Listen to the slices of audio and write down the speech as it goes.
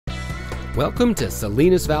Welcome to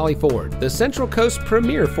Salinas Valley Ford, the Central Coast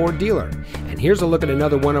premier Ford dealer. And here's a look at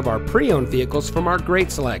another one of our pre-owned vehicles from our great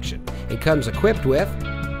selection. It comes equipped with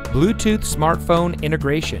Bluetooth smartphone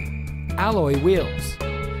integration, alloy wheels,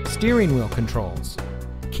 steering wheel controls,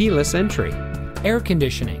 keyless entry, air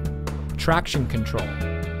conditioning, traction control,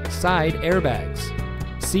 side airbags,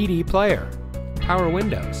 CD player, power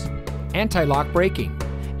windows, anti-lock braking,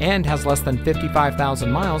 and has less than 55,000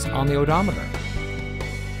 miles on the odometer.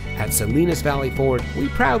 At Salinas Valley Ford, we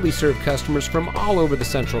proudly serve customers from all over the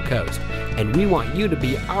Central Coast, and we want you to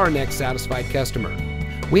be our next satisfied customer.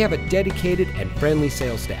 We have a dedicated and friendly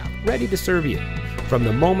sales staff ready to serve you. From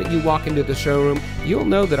the moment you walk into the showroom, you'll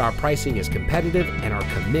know that our pricing is competitive and our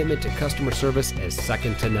commitment to customer service is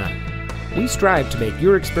second to none. We strive to make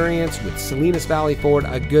your experience with Salinas Valley Ford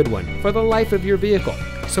a good one for the life of your vehicle.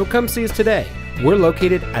 So come see us today. We're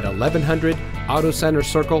located at 1100 Auto Center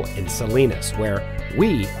Circle in Salinas, where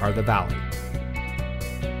we are the Valley.